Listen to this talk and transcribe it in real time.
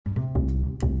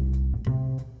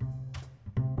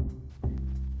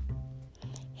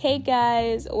Hey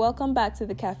guys, welcome back to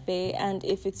the cafe, and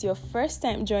if it's your first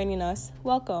time joining us,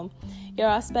 welcome. You're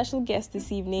our special guest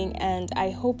this evening, and I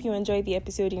hope you enjoyed the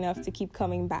episode enough to keep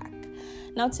coming back.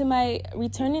 Now, to my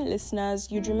returning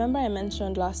listeners, you'd remember I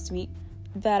mentioned last week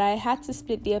that I had to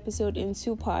split the episode in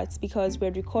two parts because we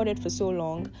had recorded for so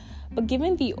long. But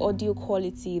given the audio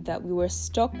quality that we were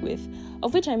stuck with,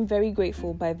 of which I'm very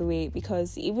grateful, by the way,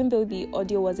 because even though the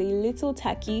audio was a little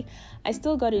tacky, I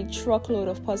still got a truckload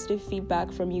of positive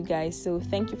feedback from you guys, so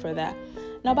thank you for that.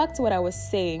 Now back to what I was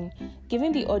saying.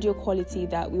 Given the audio quality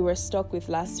that we were stuck with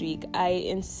last week, I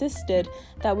insisted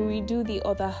that we redo the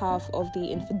other half of the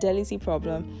Infidelity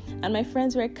Problem, and my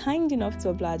friends were kind enough to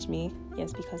oblige me.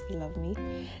 Yes, because they love me.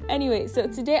 Anyway, so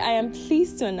today I am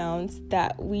pleased to announce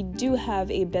that we do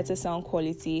have a better sound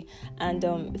quality, and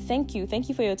thank you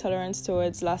for your tolerance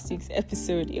towards last week's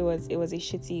episode. It was a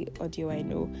shitty audio, I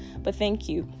know, but thank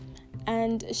you.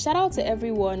 And shout out to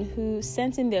everyone who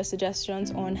sent in their suggestions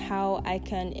on how I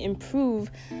can improve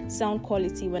sound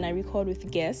quality when I record with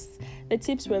guests. The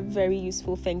tips were very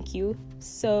useful, thank you.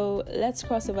 So let's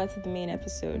cross over to the main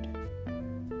episode.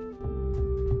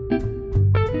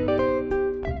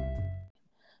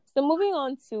 So moving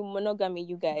on to monogamy,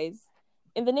 you guys.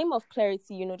 In the name of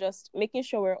clarity, just making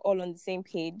sure we're all on the same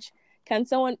page, can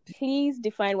someone please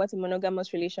define what a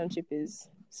monogamous relationship is?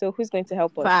 So who's going to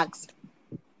help us? Facts.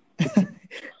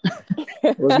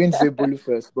 I was going to say Bolu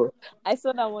first, but I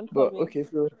saw that one coming. Okay,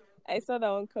 so I saw that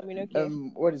one coming. Okay.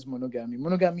 What is monogamy?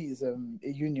 Monogamy is a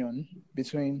union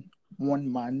between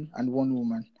one man and one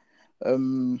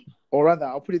woman. Or rather,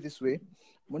 I'll put it this way: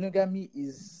 monogamy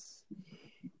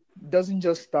doesn't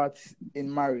just start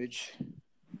in marriage.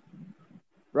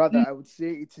 Rather, I would say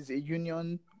it is a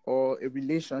union or a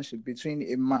relationship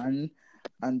between a man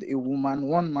and a woman,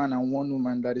 one man and one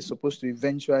woman, that is supposed to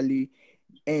eventually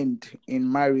end in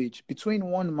marriage between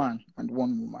one man and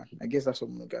one woman. I guess that's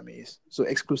what monogamy is. So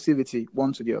exclusivity,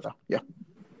 one to the other. Yeah.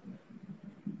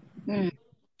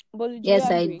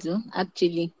 Yes, I do.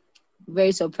 Actually,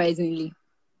 very surprisingly,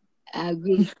 I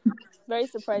agree. Very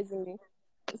surprisingly.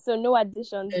 So no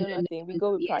additions, no nothing. We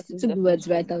go with practice. Took words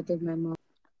right out of my mouth.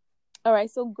 All right,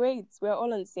 so great. We're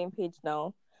all on the same page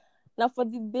now. Now for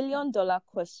the $1 billion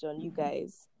question, you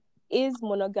guys, is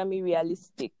monogamy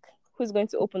realistic? Who's going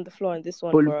to open the floor on this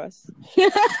one for us?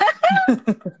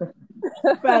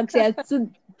 Frank, you're too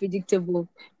predictable.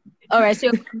 All right,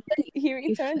 so he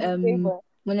returned the favor.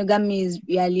 Monogamy is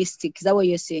realistic. Is that what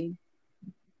you're saying?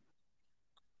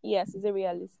 Yes, is it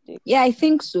realistic? Yeah, I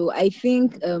think so. I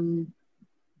think,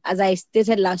 as I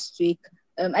stated last week,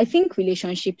 I think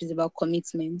relationship is about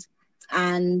commitment,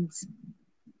 and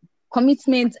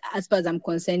commitment, as far as I'm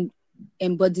concerned,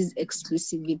 embodies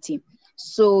exclusivity.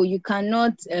 So you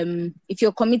cannot, if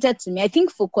you're committed to me, I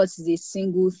think focus is a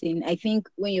single thing. I think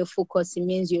when you're focused, it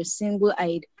means you're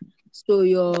single-eyed. So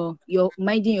you're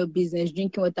minding your business,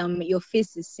 drinking water, your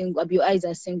face is single, your eyes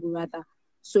are single rather.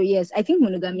 So yes, I think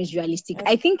monogamy is realistic.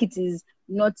 I think it is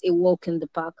not a walk in the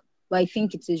park, but I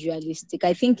think it is realistic.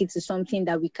 I think it is something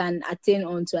that we can attain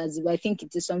onto as well. I think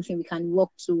it is something we can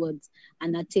work towards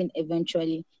and attain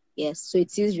eventually. Yes, so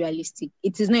it is realistic.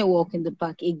 It is not a walk in the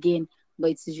park again,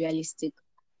 but it is realistic.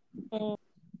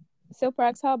 So,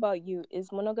 Prax, how about you?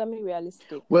 Is monogamy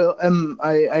realistic? Well,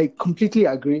 I completely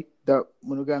agree that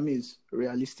monogamy is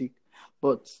realistic,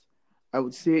 but I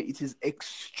would say it is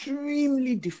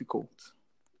extremely difficult.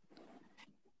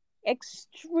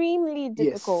 Extremely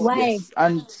difficult. Why? Yes.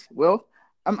 And well,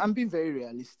 I'm being very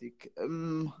realistic.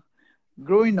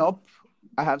 Growing up,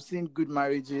 I have seen good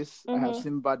marriages. I have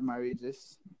seen bad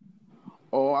marriages.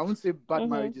 Or I won't say bad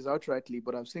marriages outrightly,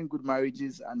 but I've seen good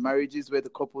marriages and marriages where the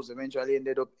couples eventually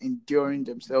ended up enduring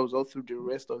themselves all through the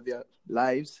rest of their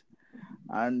lives.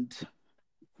 And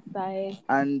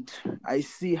I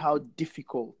see how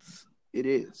difficult it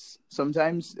is.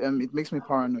 Sometimes it makes me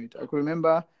paranoid. I can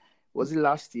remember, was it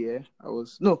last year?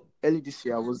 Early this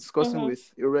year, I was discussing with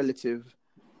a relative,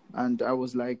 and I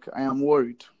was like, I am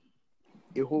worried,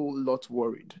 a whole lot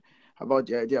worried about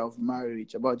the idea of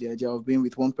marriage, about the idea of being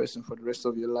with one person for the rest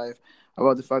of your life,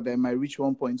 about the fact that it might reach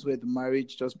one point where the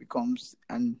marriage just becomes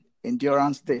an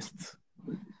endurance test.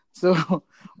 So,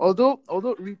 although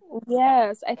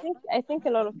yes, I think a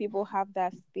lot of people have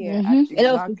that fear. Exactly.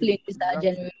 A lot of people in this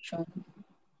generation.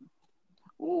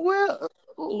 Well, yes.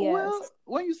 Well,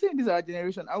 when you say in this our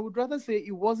generation, I would rather say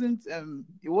it wasn't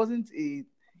a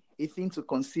thing to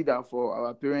consider for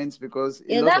our parents, because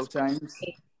a lot of times.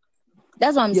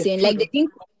 That's what I'm saying. Like, they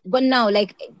think, but now,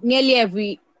 like, nearly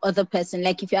every other person,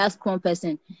 like, if you ask one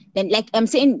person, then, like, I'm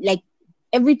saying, like,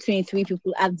 every 23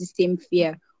 people have the same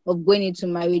fear of going into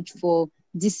marriage for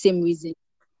this same reason.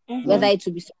 whether it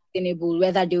will be sustainable,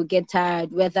 whether they'll get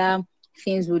tired, whether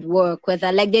things would work,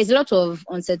 whether like there's a lot of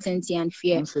uncertainty and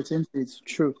fear. Uncertainty, it's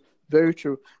true, very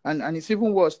true, and it's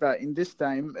even worse that in this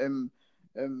time,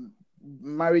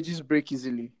 marriages break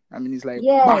easily. I mean, it's like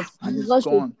bah, and it's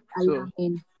gone.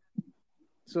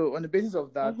 So on the basis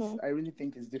of that, I really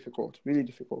think it's difficult, really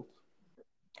difficult.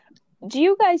 Do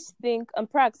you guys think, and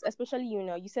Prax, especially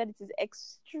you said it is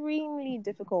extremely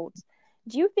difficult.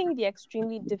 Do you think the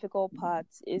extremely difficult part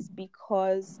is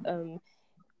because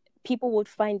people would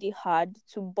find it hard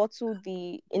to bottle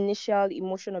the initial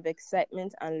emotion of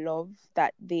excitement and love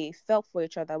that they felt for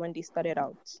each other when they started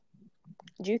out?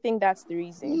 Do you think that's the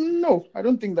reason? No, I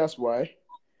don't think that's why.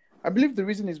 I believe the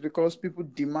reason is because people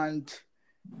demand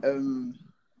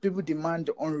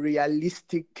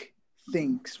unrealistic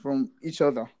things from each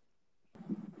other.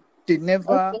 They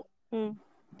never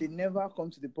come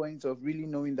to the point of really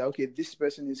knowing that, okay, this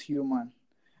person is human.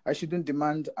 I shouldn't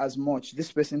demand as much.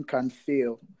 This person can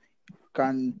fail.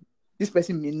 This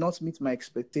person may not meet my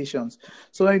expectations.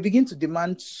 So when I begin to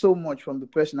demand so much from the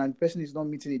person and the person is not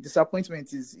meeting it,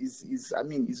 disappointment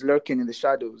is lurking in the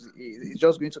shadows. It's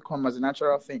just going to come as a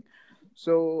natural thing.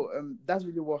 So that's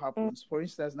really what happens. For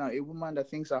instance, now a woman that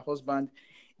thinks her husband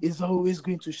is always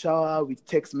going to shower her with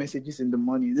text messages in the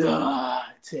morning.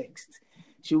 Text.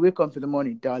 She'll wake up in the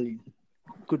morning, darling,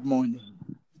 good morning.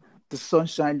 The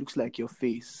sunshine looks like your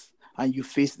face, and you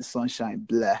face the sunshine,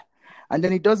 blah. And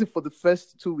then he does it for the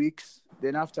first 2 weeks.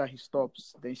 Then after he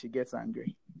stops, then she gets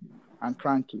angry and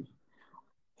cranky.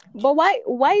 But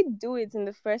why do it in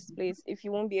the first place if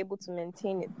you won't be able to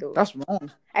maintain it, though? That's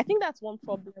wrong. I think that's one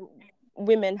problem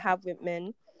women have with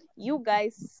men. You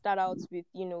guys start out with,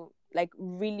 like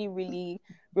really, really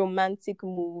romantic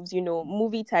moves,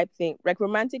 movie type thing, like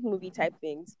romantic movie type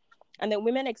things. And then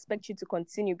women expect you to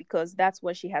continue because that's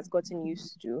what she has gotten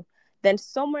used to. Then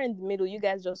somewhere in the middle, you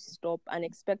guys just stop and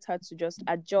expect her to just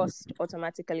adjust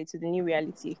automatically to the new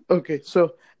reality. Okay,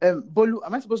 so Bolu,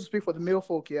 am I supposed to speak for the male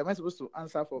folk here? Am I supposed to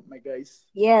answer for my guys?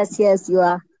 Yes, you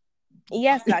are.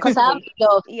 Yes, because I have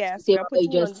love yes, to say what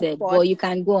you just said, but you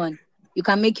can go on. You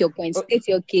can make your point, state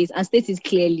your case, and state it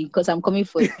clearly because I'm coming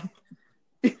for you.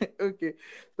 Okay,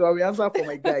 so I will answer for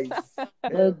my guys.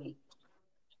 Okay.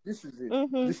 This is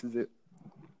it. This is it.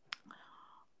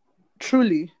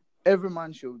 Truly, every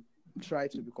man should try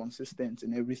to be consistent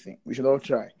in everything. We should all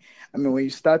try. I mean, when you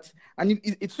start, and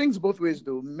it swings both ways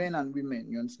though, men and women,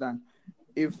 you understand?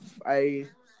 If I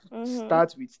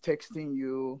start with texting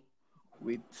you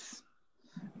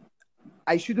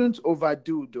I shouldn't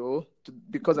overdo though,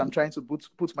 because I'm trying to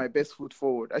put my best foot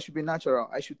forward. I should be natural.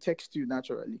 I should text you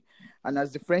naturally. And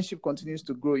as the friendship continues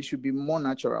to grow, it should be more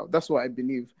natural. That's what I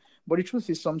believe. But the truth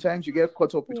is sometimes you get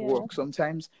caught up with work.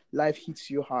 Sometimes life hits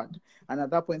you hard. And at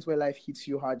that point where life hits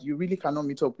you hard, you really cannot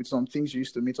meet up with some things you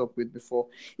used to meet up with before.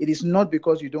 It is not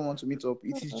because you don't want to meet up.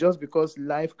 It is just because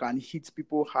life can hit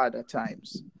people hard at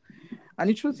times. And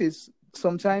the truth is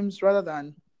sometimes rather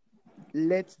than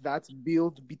let that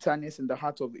build bitterness in the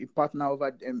heart of a partner over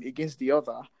against the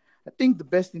other, I think the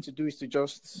best thing to do is to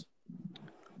just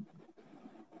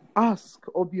ask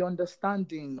or be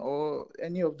understanding or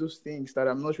any of those things that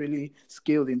I'm not really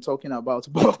skilled in talking about.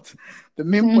 But the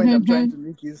main point I'm trying to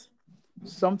make is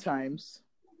sometimes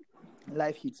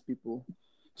life hits people.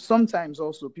 Sometimes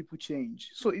also people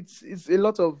change. So it's a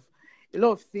lot of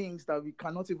things that we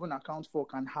cannot even account for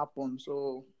can happen.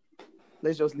 So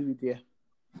let's just leave it there.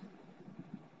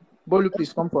 Bolu,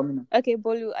 please come for me now. Okay,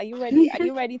 Bolu, are you ready? Are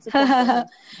you ready to come for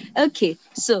me? Okay,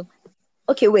 so,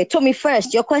 wait. Tell me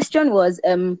first. Your question was,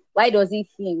 why does he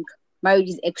think marriage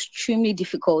is extremely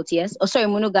difficult? Yes,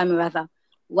 monogamy rather.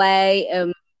 Why?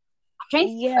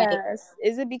 Yes.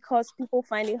 Is it because people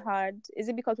find it hard? Is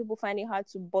it because people find it hard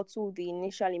to bottle the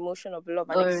initial emotion of love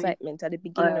and excitement at the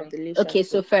beginning of the relationship? Okay,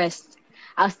 so first,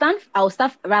 I'll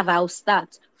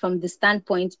start from the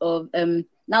standpoint of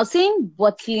now saying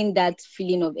bottling that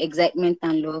feeling of excitement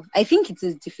and love. I think it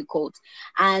is difficult,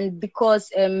 and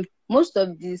because most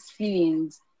of these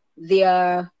feelings,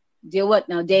 they're what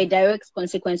now? They're a direct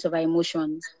consequence of our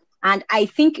emotions. And I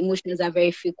think emotions are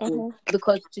very fickle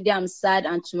because today I'm sad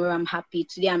and tomorrow I'm happy.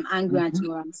 Today I'm angry and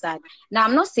tomorrow I'm sad. Now,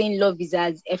 I'm not saying love is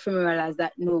as ephemeral as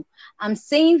that. No, I'm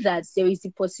saying that there is the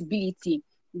possibility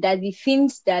that the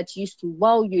things that used to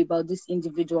wow you about this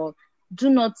individual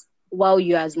do not wow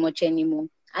you as much anymore.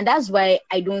 And that's why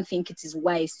I don't think it is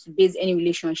wise to base any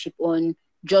relationship on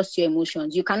just your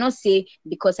emotions. You cannot say,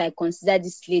 because I consider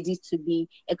this lady to be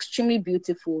extremely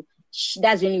beautiful,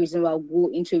 that's the only reason why I'll go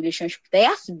into a relationship. That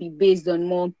has to be based on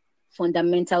more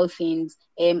fundamental things,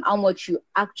 how much you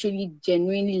actually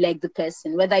genuinely like the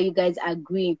person, whether you guys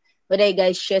agree, whether you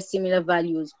guys share similar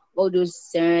values, all those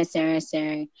sir.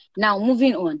 Now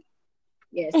moving on.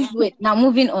 Yes, wait. Now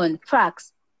moving on.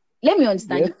 Prax, let me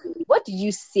understand. Yes. What did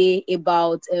you say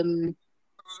about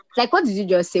like what did you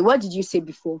just say? What did you say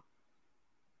before?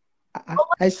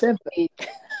 I said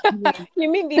Yeah.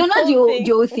 You mean the No, not whole the thing?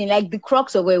 whole thing, like the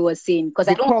crux of what he was saying. Because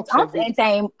I the don't crux want of to it. enter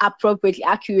him appropriately,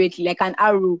 accurately, like an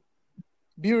arrow.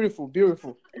 Beautiful.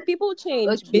 People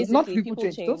change, Okay. Not basically. people People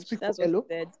change. Don't change. speak for That's what he hello,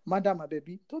 said. madam, my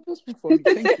baby. Don't speak for me.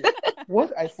 Thank you.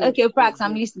 What I said Okay, Prax, was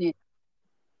I'm this. listening.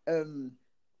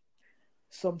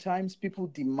 Sometimes people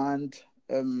demand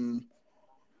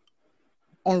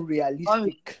Unrealistic,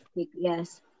 unrealistic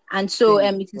yes. And so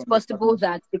things it is from their possible partners.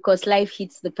 that because life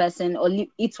hits the person or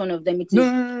hits one of them, it No,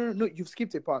 is no, no, no, no. You've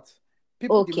skipped a part.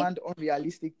 People okay. demand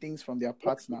unrealistic things from their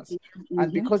partners.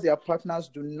 And Mm-hmm. because their partners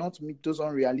do not meet those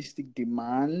unrealistic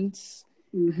demands,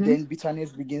 Mm-hmm. then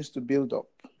bitterness begins to build up.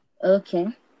 Okay.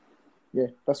 Yeah,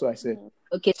 that's what I said.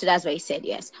 Okay, so that's what he said,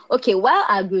 yes. Okay, while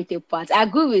I agree with the part, I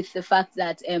agree with the fact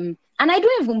that and I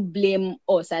don't even blame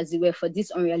us as it were for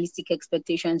these unrealistic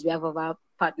expectations we have of our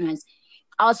partners.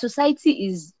 Our society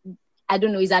is, I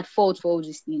don't know, is at fault for all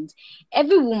these things.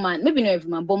 Every woman, maybe not every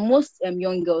woman, but most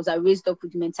young girls are raised up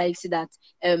with the mentality that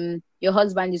your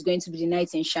husband is going to be the knight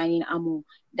in shining armor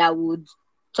that would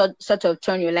sort of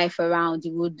turn your life around.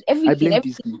 It would I blame everything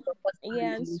Disney. is your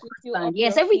Yeah, and your sweep you husband. off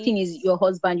Yes, your everything feet. is your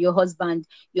husband,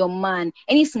 your man.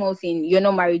 Any small thing, you're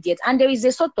not married yet, and there is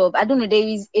a sort of, I don't know, there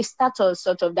is a status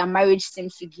sort of that marriage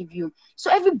seems to give you. So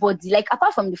everybody, like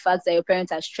apart from the fact that your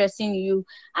parents are stressing you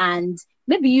and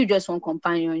maybe you just want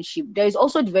companionship, there is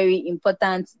also the very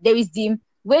important, there is the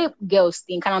way girls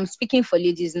think, and I'm speaking for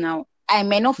ladies now. I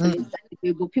may not feel Mm.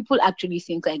 it, but people actually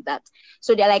think like that.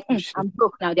 So they're like, I'm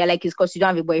broke now. They're like, it's because you don't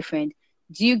have a boyfriend.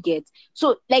 Do you get?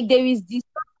 So like there is this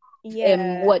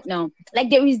Yeah. what now? Like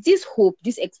there is this hope,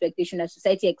 this expectation that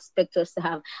society expects us to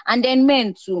have. And then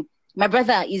men too. My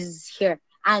brother is here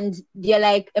and they're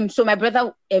like, so my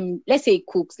brother let's say he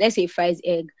cooks, let's say he fries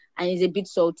egg and it's a bit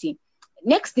salty.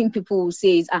 Next thing people will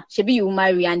say is, Shebi you will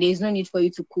marry and there is no need for you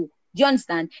to cook. Do you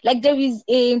understand? Like there is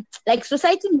a like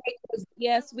society makes us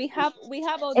Yes, we have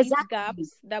all these exactly.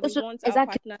 gaps that we want our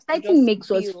Exactly. partners to Society just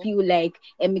makes us fill. feel like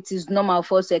it is normal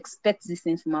for us to expect these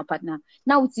things from our partner.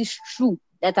 Now it is true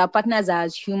that our partners are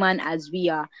as human as we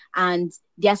are, and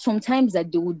there are some times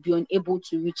that they would be unable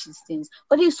to reach these things.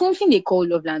 But there's something they call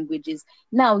love languages.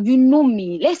 Now you know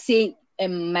me. Let's say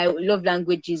my love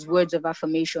language is words of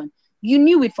affirmation. You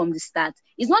knew it from the start.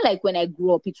 It's not like when I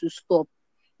grew up it will stop.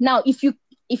 Now if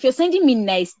you're sending me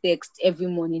nice text every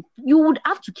morning, you would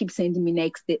have to keep sending me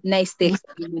nice text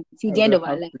every morning till I the end don't of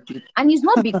our have life. to keep. And it's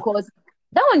not because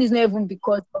that one is not even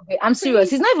because of it. I'm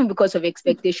serious. It's Preach. not even because of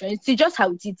expectation. It's just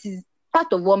how it is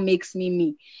part of what makes me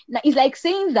me. Now it's like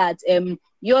saying that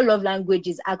your love language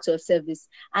is acts of service,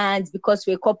 and because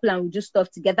we're a couple and we do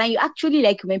stuff together, and you actually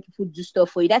like when people do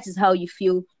stuff for you. That is how you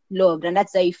feel loved, and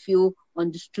that's how you feel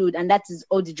understood, and that is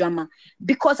all the drama.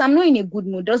 Because I'm not in a good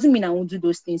mood doesn't mean I won't do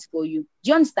those things for you.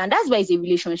 Do you understand? That's why it's a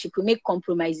relationship. We make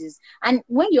compromises, and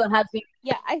when you're having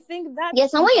Yeah, I think that's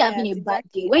yes, and when you're having yes, a bad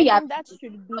day, exactly. when I you're having think that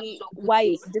should not be so good why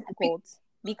day, it's difficult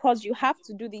because you have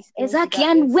to do these things exactly.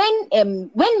 And regardless.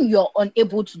 when you're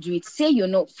unable to do it, say you're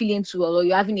not feeling too well or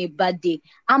you're having a bad day.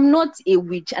 I'm not a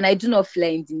witch and I do not fly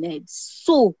in the night.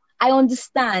 So I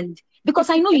understand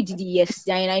because I know you did it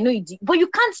yesterday and I know you did, but you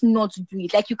can't not do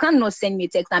it. Like you can't not send me a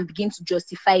text and begin to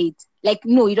justify it. Like,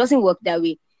 no, it doesn't work that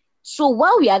way. So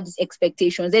while we have these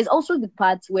expectations, there's also the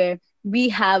part where we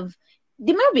have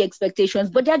there might be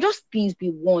expectations, but they're just things we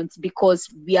want because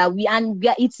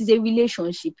it is a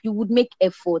relationship. You would make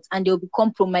efforts and there will be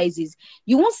compromises.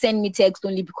 You won't send me text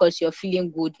only because you're feeling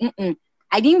good.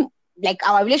 I didn't like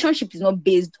our relationship is not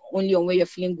based only on when you're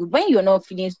feeling good. When you're not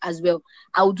feeling as well,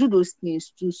 I'll do those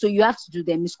things too. So you have to do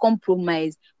them. It's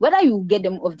compromise. Whether you get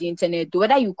them off the internet or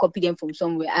whether you copy them from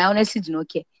somewhere, I honestly do not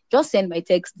care. Just send my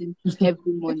text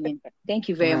every morning. Thank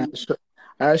you very much.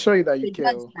 I assure you that you So care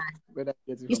that's that. whether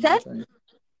you get it You from the said? internet.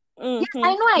 Yes,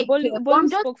 I know I care, but Bolu I'm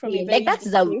just spoke from a saying, like very that deep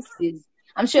is how it place. is.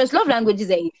 I'm sure love languages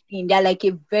are a thing. They're like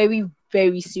a very,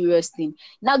 very serious thing.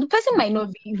 Now, the person might not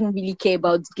even really care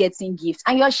about getting gifts,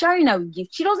 and you're sharing her with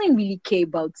gifts. She doesn't really care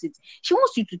about it. She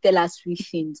wants you to tell her sweet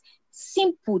things.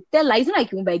 Simple. Tell her. It's not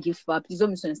like you won't buy gift for her. Please don't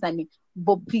misunderstand me.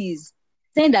 But please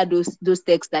send her those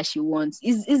texts that she wants.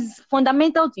 Is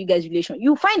fundamental to you guys' relation.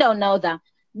 You find out now that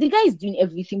the guy is doing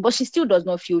everything, but she still does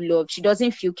not feel loved. She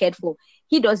doesn't feel cared for.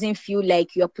 He doesn't feel like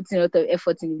you're putting a lot of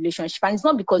effort in the relationship, and it's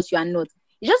not because you are not.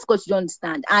 It's just because you don't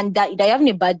understand, and that you're having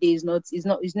a bad day is no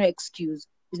excuse.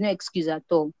 It's no excuse at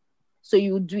all. So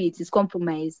you do it. It's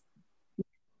compromise.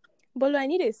 Bolu, I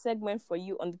need a segment for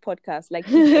you on the podcast, like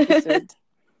each episode.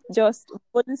 just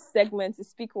bonus segment to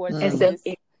speak words like SFA.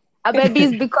 this. Baby,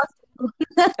 it's because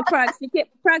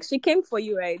She came for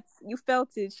you, right? You felt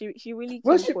it. She really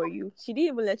Well, came for you. She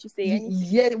didn't even let you say anything.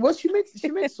 yeah. Well, she made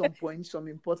some points, some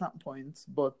important points,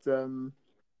 but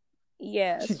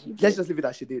Yes. let's just leave it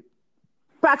as she did.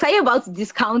 Prax, are you about to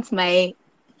discount my?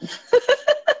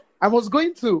 I was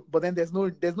going to, but then there's no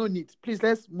need. Please,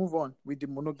 let's move on with the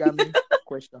monogamy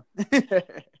question.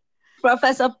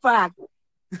 Professor Prax?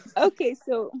 Okay,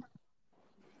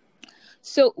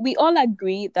 so we all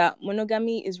agree that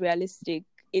monogamy is realistic.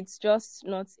 It's just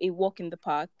not a walk in the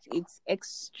park. It's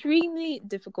extremely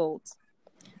difficult.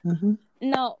 Mm-hmm.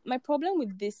 Now, my problem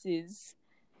with this is,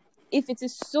 if it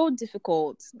is so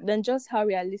difficult, then just how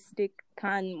realistic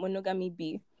can monogamy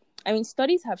be? I mean,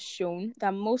 studies have shown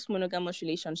that most monogamous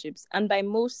relationships, and by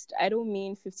most, I don't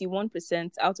mean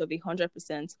 51% out of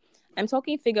 100%. I'm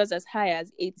talking figures as high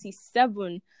as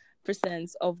 87%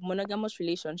 of monogamous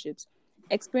relationships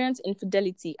experience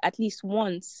infidelity at least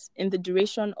once in the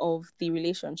duration of the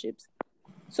relationships.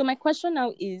 So my question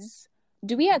now is,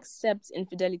 do we accept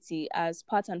infidelity as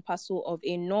part and parcel of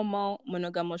a normal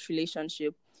monogamous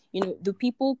relationship? Do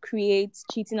people create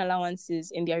cheating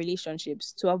allowances in their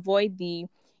relationships to avoid the,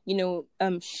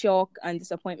 shock and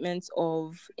disappointment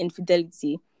of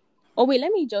infidelity? Or wait,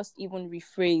 let me just even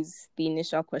rephrase the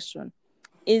initial question.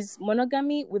 Is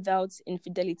monogamy without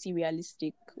infidelity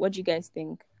realistic? What do you guys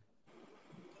think?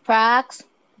 Prax?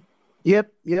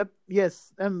 Yep,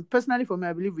 yes. Personally, for me,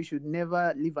 I believe we should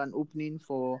never leave an opening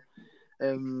for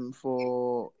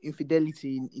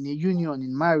infidelity in a union,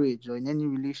 in marriage, or in any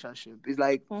relationship. It's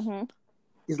like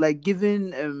it's like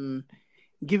giving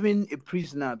a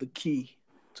prisoner the key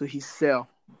to his cell.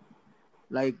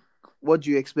 Like, what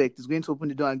do you expect? It's going to open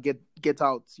the door and get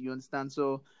out. You understand?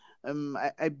 So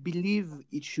I believe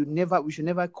we should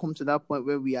never come to that point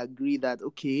where we agree that,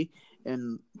 okay,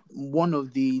 one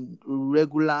of the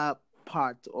regular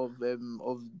part of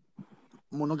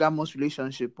monogamous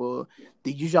relationship, or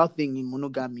the usual thing in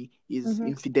monogamy, is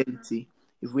infidelity.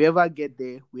 If we ever get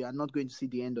there, we are not going to see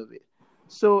the end of it.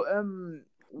 So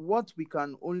what we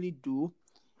can only do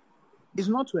is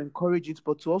not to encourage it,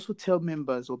 but to also tell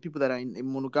members or people that are in a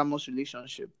monogamous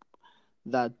relationship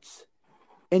that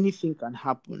anything can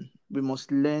happen. We must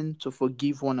learn to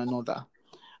forgive one another.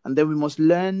 And then we must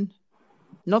learn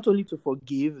not only to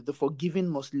forgive, the forgiving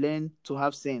must learn to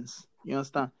have sense. You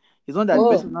understand? It's not that the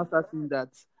person now starts saying that,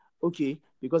 okay,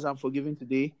 because I'm forgiving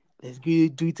today, let's go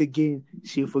do it again.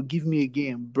 She'll forgive me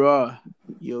again. Bruh,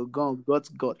 you're gone. Got.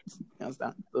 You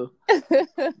understand?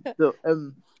 So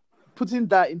putting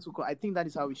that into, I think that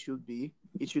is how it should be.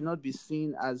 It should not be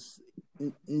seen as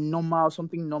normal,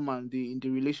 something normal in the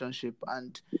relationship,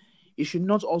 and it should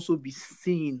not also be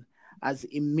seen as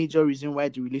a major reason why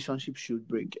the relationship should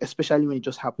break, especially when it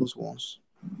just happens once.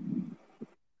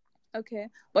 Okay,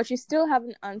 but you still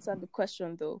haven't answered the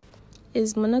question though.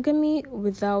 Is monogamy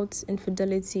without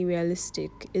infidelity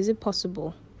realistic? Is it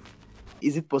possible?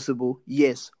 Is it possible?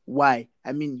 Yes. Why?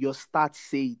 I mean, your stats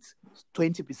say it.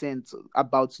 20%,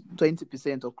 about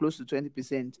 20% or close to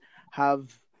 20%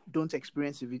 don't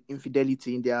experience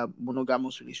infidelity in their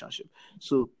monogamous relationship.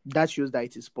 So that shows that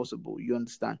it is possible. You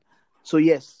understand? So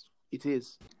yes, it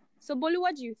is. So Bolu,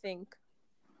 what do you think?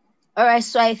 All right,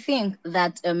 so I think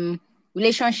that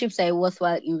relationships are a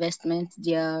worthwhile investment.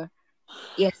 They are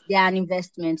an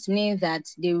investment, meaning that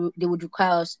they would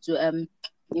require us to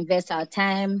invest our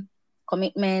time,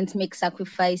 commitment, make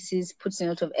sacrifices, put in a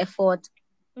lot of effort,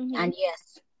 and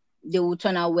yes, they will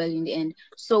turn out well in the end.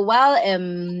 So while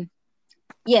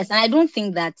yes, and I don't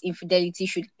think that infidelity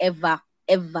should ever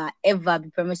be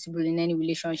permissible in any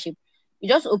relationship. It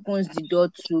just opens the door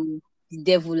to the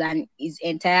devil and his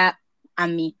entire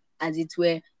army, as it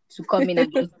were, to come in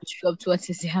and just disrupt what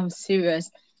is. I'm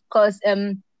serious, because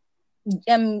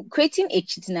creating a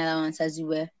cheating allowance, as it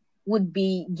were, would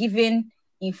be giving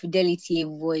infidelity a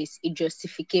voice, a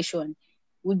justification,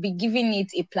 would be giving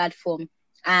it a platform,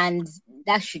 and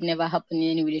that should never happen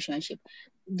in any relationship.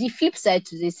 The flip side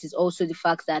to this is also the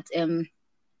fact that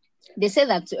they say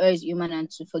that to err is human and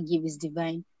to forgive is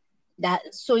divine.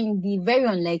 That so in the very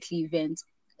unlikely event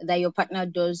that your partner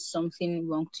does something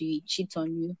wrong to you, cheat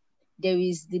on you, there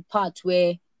is the part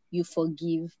where you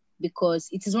forgive, because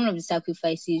it is one of the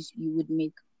sacrifices you would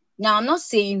make. Now, I'm not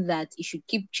saying that he should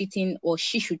keep cheating or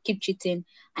she should keep cheating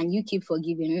and you keep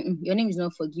forgiving. Your name is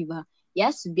not forgiver. It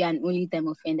has to be an only time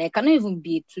offender. It cannot even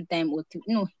be a 2-time or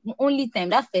no, only time.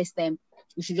 That first time,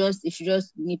 you should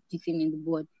just nip the thing in the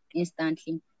bud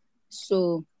instantly.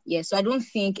 So yeah, so I don't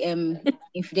think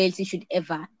infidelity should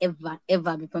ever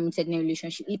be permitted in a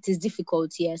relationship. It is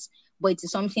difficult, yes, but it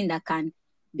is something that can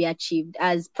be achieved.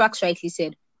 As Prax rightly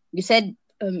said, You said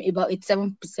about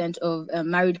 87% of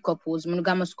married couples,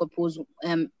 monogamous couples,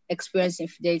 experience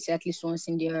infidelity at least once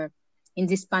in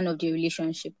this span of their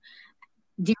relationship.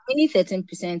 The remaining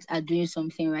 13% are doing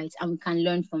something right, and we can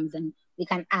learn from them. We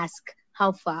can ask,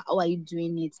 how far? How are you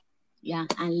doing it? Yeah,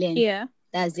 and learn. Yeah.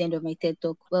 That's the end of my TED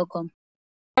talk. Welcome.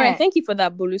 All right, thank you for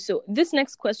that, Bolu. So this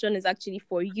next question is actually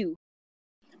for you.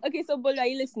 Okay, so Bolu, are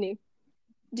you listening?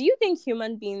 Do you think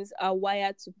human beings are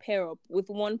wired to pair up with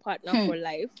one partner for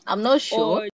life? I'm not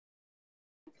sure.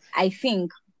 I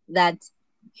think that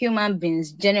human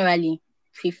beings generally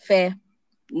prefer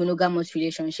monogamous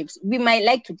relationships. We might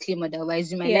like to claim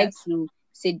otherwise. We might like to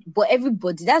say, but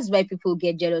everybody, that's why people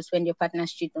get jealous when their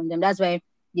partners cheat on them. That's why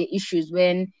there are issues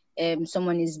when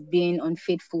someone is being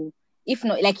unfaithful. If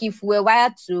not, like if we're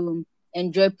wired to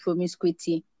enjoy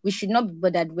promiscuity, we should not be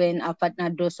bothered when our partner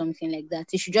does something like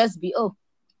that. It should just be, oh,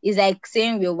 it's like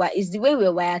saying it's the way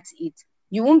we're wired to eat.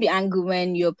 You won't be angry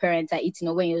when your parents are eating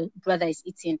or when your brother is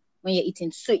eating, when you're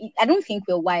eating. So I don't think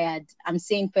we're wired. I'm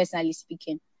saying personally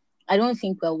speaking, I don't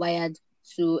think we're wired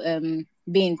to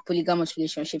be in polygamous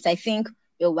relationships. I think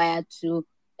we're wired to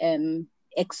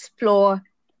explore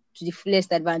to the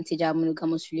fullest advantage our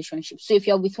monogamous relationships. So if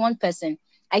you're with one person,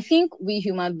 I think we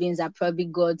human beings are probably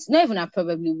God's, not even are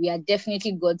probably, we are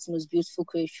definitely God's most beautiful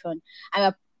creation.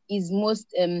 And is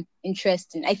most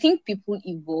interesting. I think people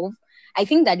evolve. I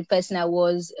think that the person I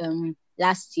was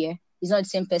last year is not the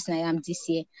same person I am this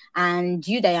year. And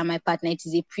you that are my partner, it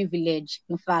is a privilege.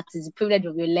 In fact, it's a privilege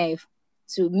of your life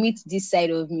to meet this side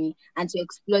of me and to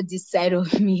explore this side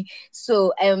of me.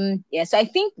 So so I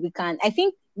think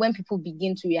when people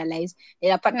begin to realize that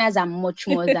their partners are much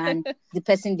more than the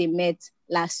person they met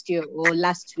last year or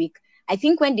last week, I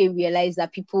think when they realize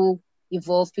that people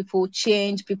evolve, people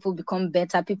change, people become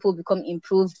better, people become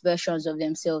improved versions of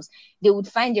themselves, they would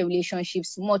find their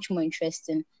relationships much more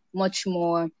interesting, much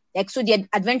more like, so the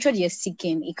adventure they're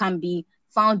seeking, it can be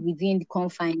found within the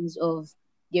confines of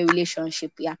their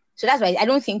relationship. Yeah. So that's why I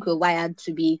don't think we're wired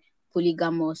to be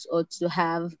polygamous or to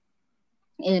have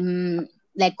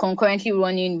like concurrently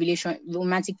running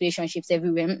romantic relationships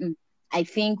everywhere. I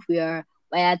think we are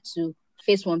wired to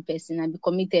face one person and be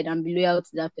committed and be loyal to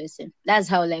that person. That's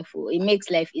how life will. It makes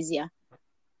life easier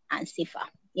and safer.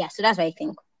 Yeah, so that's what I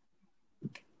think.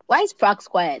 Why is Prax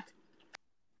quiet?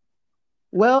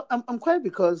 Well, I'm quiet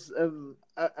because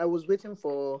I was waiting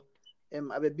for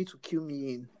Abebi to cue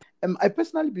me in. I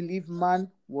personally believe man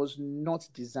was not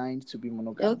designed to be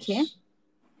monogamous. Okay.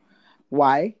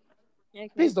 Why? Okay.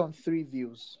 Based on three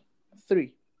views.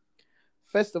 Three.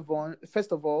 First of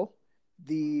all,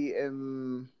 the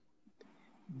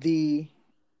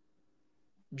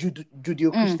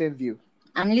Judeo-Christian view.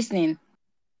 I'm listening.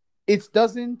 It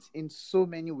doesn't, in so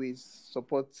many ways,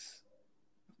 support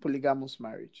polygamous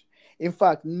marriage. In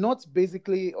fact, not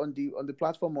basically on the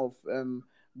platform of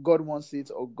God wants it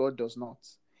or God does not.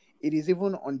 It is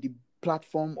even on the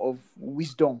platform of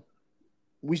wisdom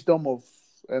of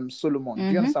Solomon. Do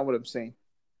you understand what I'm saying?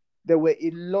 There were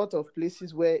a lot of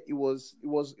places where it was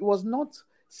not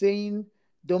saying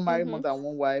don't marry more than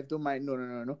one wife, don't marry,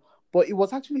 no. But it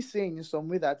was actually saying in some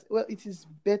way that, well, it is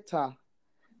better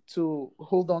to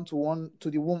hold on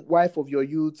to the wife of your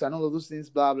youth and all of those things,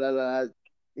 blah blah blah.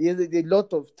 Yeah, a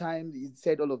lot of time he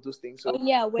said all of those things. So,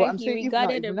 where I'm he saying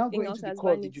regarded if we now go into the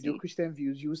core of the Judeo-Christian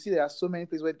views, you will see there are so many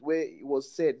places where it was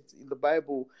said in the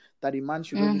Bible that a man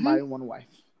should only marry one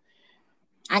wife.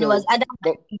 And it was Adam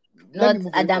and Eve, not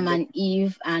Adam and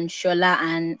Eve and Shola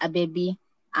and Abebi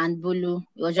and Bolu.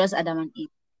 It was just Adam and Eve.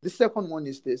 The second one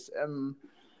is this.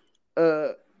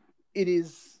 It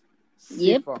is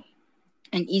safer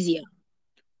and easier.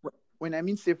 When I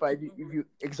mean safer, if you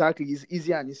exactly, it's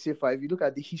easier and it's safer. If you look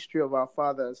at the history of our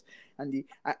fathers and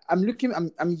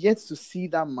I'm yet to see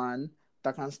that man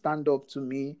that can stand up to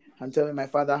me and tell me my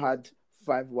father had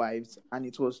 5 wives and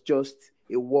it was just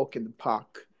a walk in the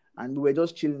park and we were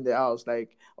just chilling in the house,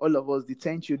 like all of us, the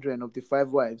 10 children of the 5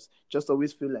 wives, just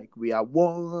always feel like we are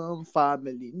one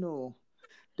family. No,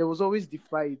 there was always the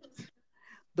fight.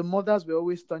 The mothers were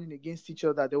always turning against each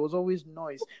other. There was always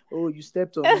noise. Oh, you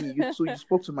stepped on me. You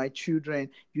spoke to my children.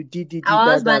 You did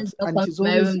that. And it is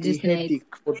always a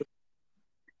headache.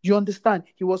 You understand?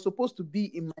 He was supposed to be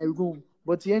in my room,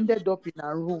 but he ended up in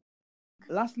our room.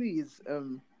 Lastly is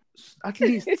at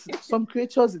least some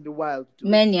creatures in the wild do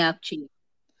many it. Actually.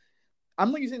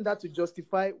 I'm not using that to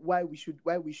justify why we should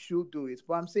do it,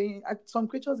 but I'm saying some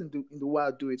creatures in the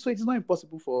wild do it. So it's not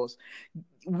impossible for us.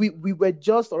 We are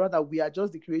just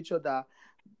the creature that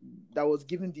was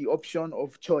given the option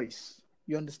of choice.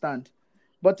 You understand?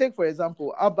 But take for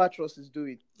example, albatrosses do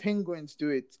it, penguins do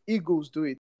it, eagles do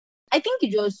it. I think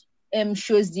it just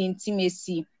shows the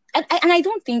intimacy and I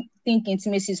don't think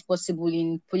intimacy is possible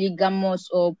in polygamous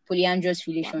or polyandrous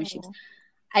relationships. Wow.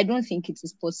 I don't think it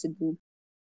is possible.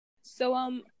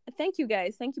 So thank you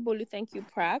guys. Thank you, Bolu. Thank you,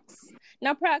 Prax.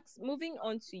 Now, Prax, moving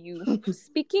on to you.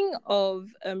 Speaking of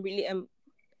really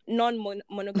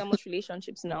non-monogamous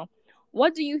relationships now,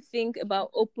 what do you think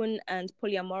about open and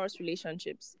polyamorous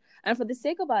relationships? And for the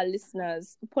sake of our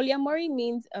listeners, polyamory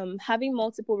means having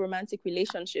multiple romantic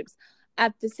relationships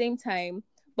at the same time,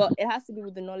 but it has to be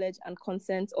with the knowledge and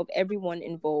consent of everyone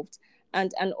involved.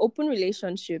 And an open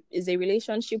relationship is a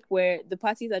relationship where the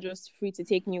parties are just free to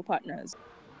take new partners.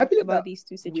 I believe About that these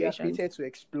two we are situations. created to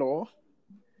explore,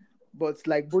 but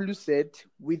like Bolu said,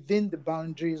 within the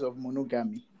boundaries of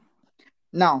monogamy.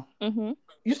 Now,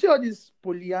 you see all these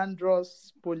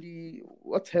polyandrous,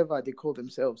 whatever they call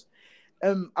themselves.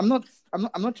 I'm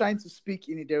not trying to speak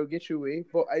in a derogatory way,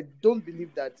 but I don't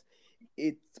believe that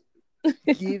it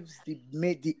gives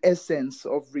the essence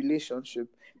of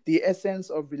relationship. The essence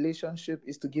of relationship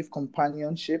is to give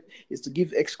companionship, is to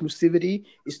give exclusivity,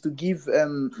 is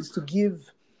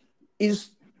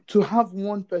to have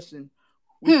one person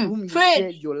with whom you share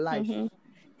your life,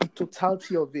 the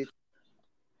totality of it.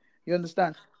 You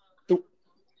understand?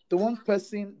 The one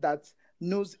person that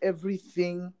knows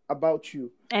everything about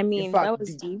you. I mean, in fact, that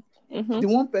was deep. The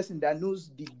one person that knows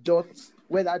the dot,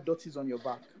 where that dot is on your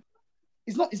back.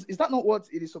 Is that not what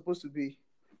it is supposed to be?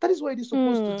 That is what it is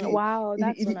supposed to be. Wow,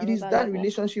 that's it is that level.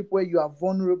 relationship where you are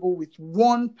vulnerable with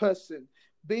one person,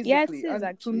 basically. Yeah, it is,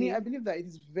 and to me, I believe that it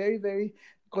is very, very,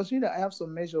 considering that I have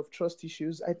some measure of trust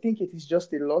issues, I think it is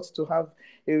just a lot to have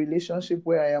a relationship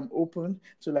where I am open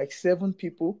to like 7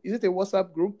 people. Is it a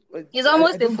WhatsApp group? It's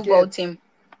almost a football team.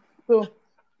 So,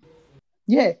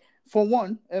 yeah, for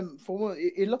one,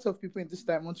 a lot of people in this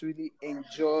time want to really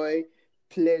enjoy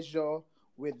pleasure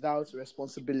without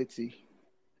responsibility.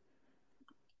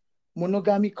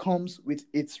 Monogamy comes with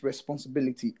its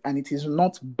responsibility, and it is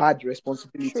not bad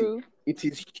responsibility. True. It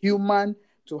is human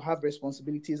to have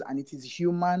responsibilities, and it is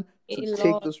human to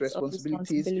take those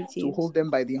responsibilities, to hold them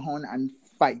by the horn and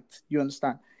fight. You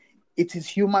understand? It is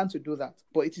human to do that,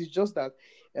 but it is just that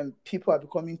people are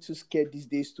becoming too scared these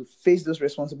days to face those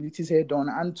responsibilities head on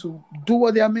and to do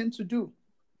what they are meant to do.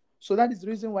 So that is the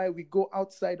reason why we go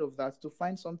outside of that to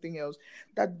find something else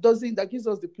that gives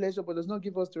us the pleasure but does not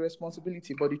give us the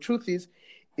responsibility. But the truth is,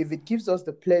 if it gives us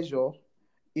the pleasure,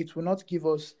 it will not give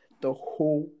us the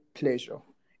whole pleasure.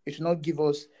 It will not give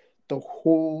us the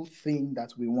whole thing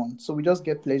that we want. So we just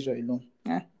get pleasure alone.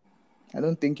 I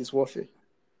don't think it's worth it.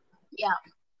 Yeah.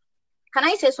 Can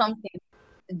I say something?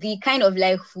 The kind of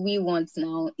life we want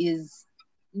now is,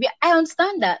 I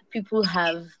understand that people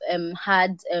have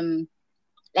had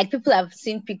people have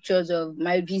seen pictures of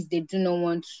marriages they do not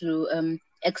want to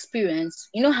experience.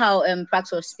 You know how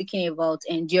Prax was speaking about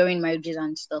enduring marriages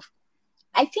and stuff.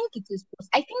 I think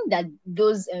that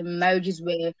those marriages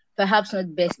were perhaps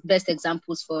not best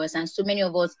examples for us, and so many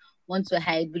of us want to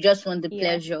hide. We just want the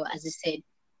pleasure, as I said,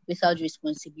 without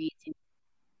responsibility.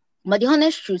 But the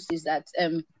honest truth is that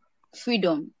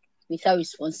freedom without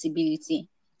responsibility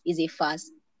is a farce.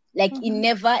 Like it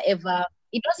never ever,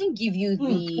 it doesn't give you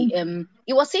the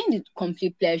it was saying the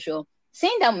complete pleasure.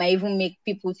 Saying that might even make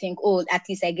people think, oh, at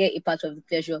least I get a part of the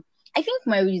pleasure. I think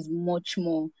marriage is much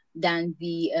more than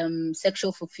the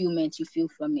sexual fulfillment you feel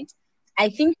from it. I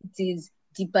think it is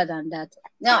deeper than that.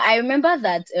 Now I remember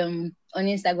that on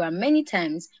Instagram many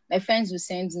times my friends will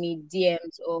send me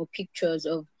DMs or pictures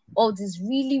of all these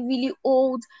really, really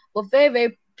old but very,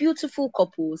 very beautiful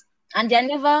couples, and they're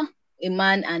never a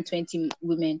man and 20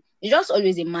 women. It's just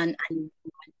always a man and a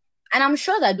woman. And I'm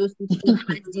sure that those people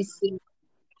had this same,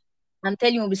 I'm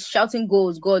telling you, be shouting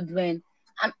goals, God, when.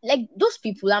 Like those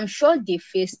people, I'm sure they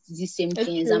faced the same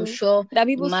things. True. I'm sure that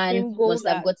the man must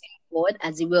have gotten bored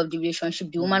as a way of the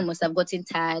relationship. The woman must have gotten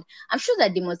tired. I'm sure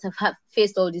that they must have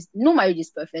faced all this. No marriage is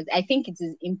perfect. I think it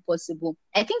is impossible.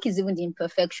 I think it's even the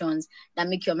imperfections that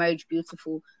make your marriage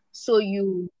beautiful.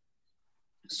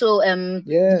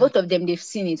 Both of them, they've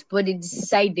seen it, but they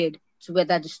decided to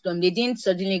weather the storm. They didn't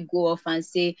suddenly go off and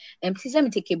say, please let me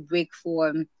take a break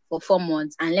for 4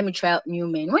 months and let me try out new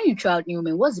men. When you try out new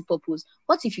men, what's the purpose?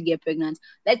 What if you get pregnant?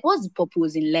 Like, what's the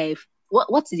purpose in life?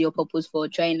 What is your purpose for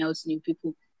trying out new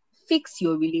people? Fix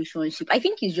your relationship. I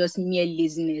think it's just mere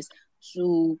laziness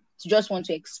to just want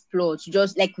to explore, to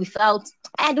just like without,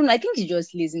 I don't know, I think it's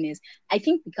just laziness. I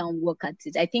think we can work at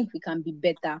it. I think we can be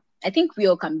better. I think we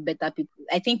all can be better people.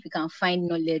 I think we can find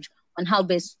knowledge on how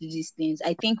best to do these things.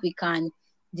 I think we can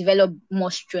develop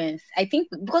more strength. I think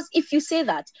because if you say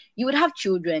that, you would have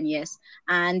children, yes,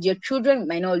 and your children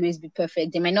might not always be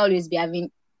perfect. They might not always be having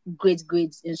great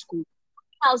grades in school.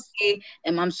 I'll say,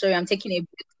 I'm sorry, I'm taking a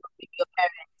break with your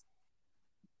parents.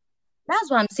 That's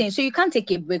what I'm saying. So you can't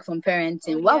take a break from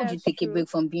parenting. Oh, Why would yeah, you it's take a true. break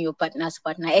from being your partner's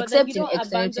partner? But then you Except in don't extenuating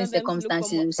abandon them to look for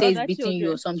circumstances, you say it's other beating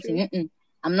you or children. something. True.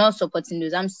 I'm not supporting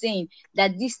those. I'm saying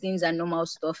that these things are normal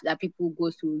stuff that people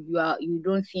go through. You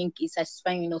don't think it's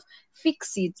satisfying enough.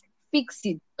 Fix it. Fix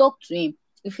it. Talk to him.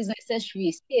 If it's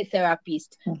necessary, see a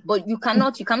therapist. But you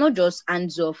cannot just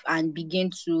hands off and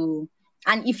begin to.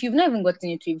 And if you've not even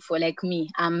gotten into it before, like me,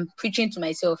 I'm preaching to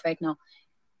myself right now.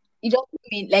 It doesn't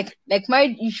mean like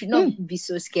marriage, you should not be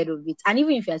so scared of it. And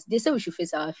even if they say we should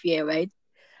face our fear, right?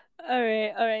 All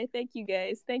right. Thank you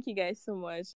guys so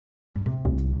much.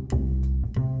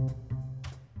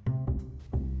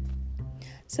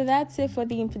 So that's it for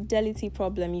the infidelity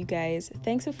problem, you guys.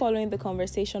 Thanks for following the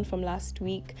conversation from last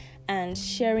week and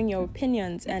sharing your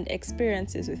opinions and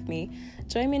experiences with me.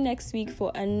 Join me next week for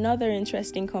another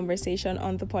interesting conversation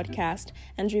on the podcast.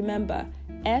 And remember,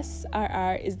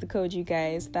 SRR is the code, you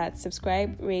guys. That's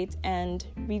subscribe, rate, and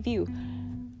review.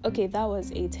 Okay, that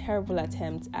was a terrible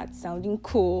attempt at sounding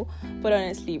cool, but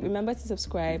honestly, remember to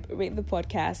subscribe, rate the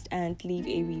podcast, and leave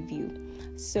a review.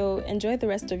 So enjoy the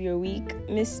rest of your week.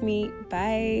 Miss me.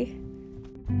 Bye.